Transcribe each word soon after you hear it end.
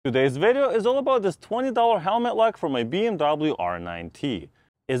Today's video is all about this $20 helmet lock for my BMW R NineT.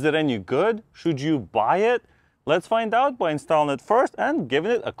 Is it any good? Should you buy it? Let's find out by installing it first and giving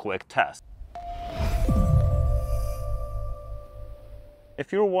it a quick test.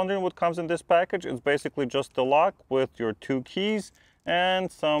 If you're wondering what comes in this package, it's basically just the lock with your 2 keys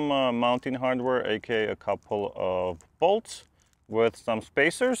and some mounting hardware, aka a couple of bolts with some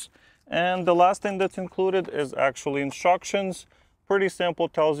spacers. And the last thing that's included is actually instructions. Pretty simple,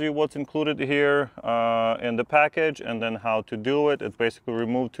 tells you what's included here in the package and then how to do it. It's basically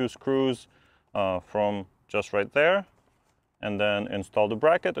remove 2 screws from just right there and then install the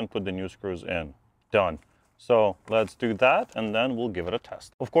bracket and put the new screws in. Done. So let's do that and then we'll give it a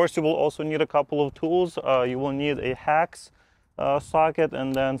test. Of course, you will also need a couple of tools. You will need a hex socket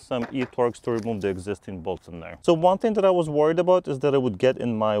and then some e-torques to remove the existing bolts in there. So one thing that I was worried about is that it would get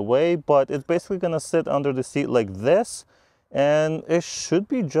in my way, but it's basically going to sit under the seat like this and it should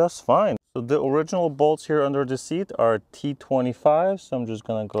be just fine. So the original bolts here under the seat are T25, so I'm just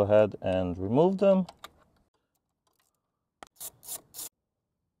going to go ahead and remove them.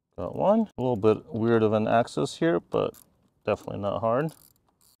 Got one. A little bit weird of an access here, but definitely not hard.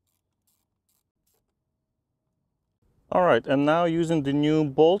 All right, and now using the new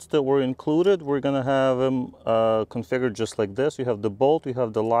bolts that were included, we're gonna have them configured just like this. You have the bolt, you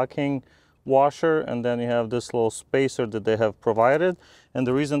have the locking washer, and then you have this little spacer that they have provided. And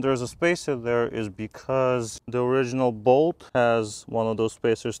the reason there's a spacer there is because the original bolt has one of those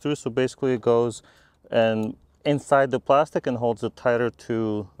spacers too. So basically it goes and inside the plastic and holds it tighter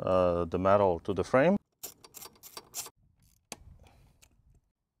to the metal, to the frame.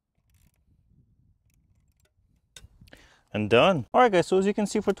 And done. All right guys, so as you can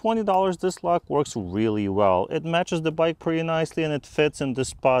see, for $20 this lock works really well. It matches the bike pretty nicely and it fits in this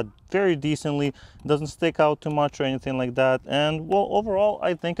spot very decently. It doesn't stick out too much or anything like that. And well, overall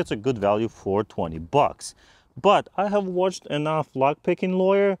I think it's a good value for 20 bucks. But I have watched enough lockpicking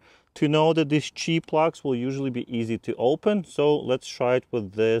lawyer to know that these cheap locks will usually be easy to open. So let's try it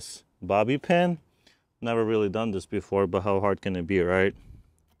with this bobby pin. Never really done this before, but how hard can it be, right?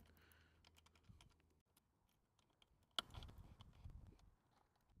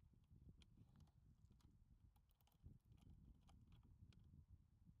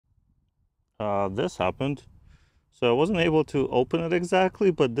 This happened. So I wasn't able to open it exactly,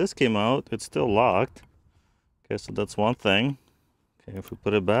 but this came out. It's still locked. Okay, so that's one thing. Okay, if we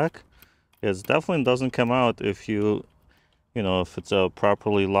put it back, it definitely doesn't come out if if it's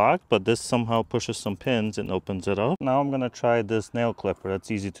properly locked, but this somehow pushes some pins and opens it up. Now I'm gonna try this nail clipper.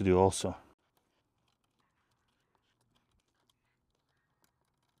 That's easy to do also.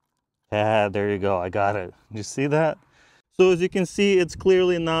 Yeah, there you go. I got it. You see that? So as you can see, it's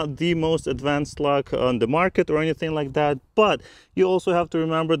clearly not the most advanced lock on the market or anything like that, but you also have to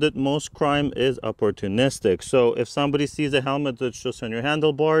remember that most crime is opportunistic. So if somebody sees a helmet that's just on your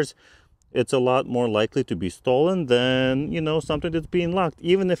handlebars, it's a lot more likely to be stolen than, something that's being locked,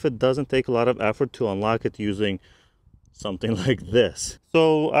 even if it doesn't take a lot of effort to unlock it using something like this.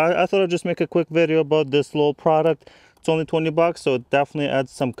 So I thought I'd just make a quick video about this little product. It's only 20 bucks, so it definitely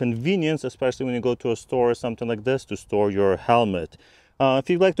adds some convenience, especially when you go to a store or something like this to store your helmet.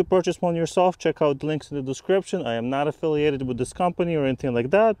 If you'd like to purchase one yourself, check out the links in the description. I am not affiliated with this company or anything like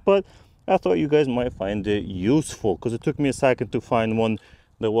that, but I thought you guys might find it useful because it took me a second to find one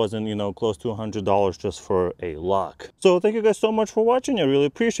that wasn't, close to $100 just for a lock. So thank you guys so much for watching. I really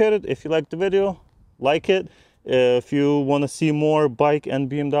appreciate it. If you liked the video, like it. If you want to see more bike and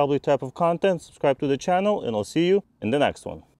BMW type of content, subscribe to the channel and I'll see you in the next one.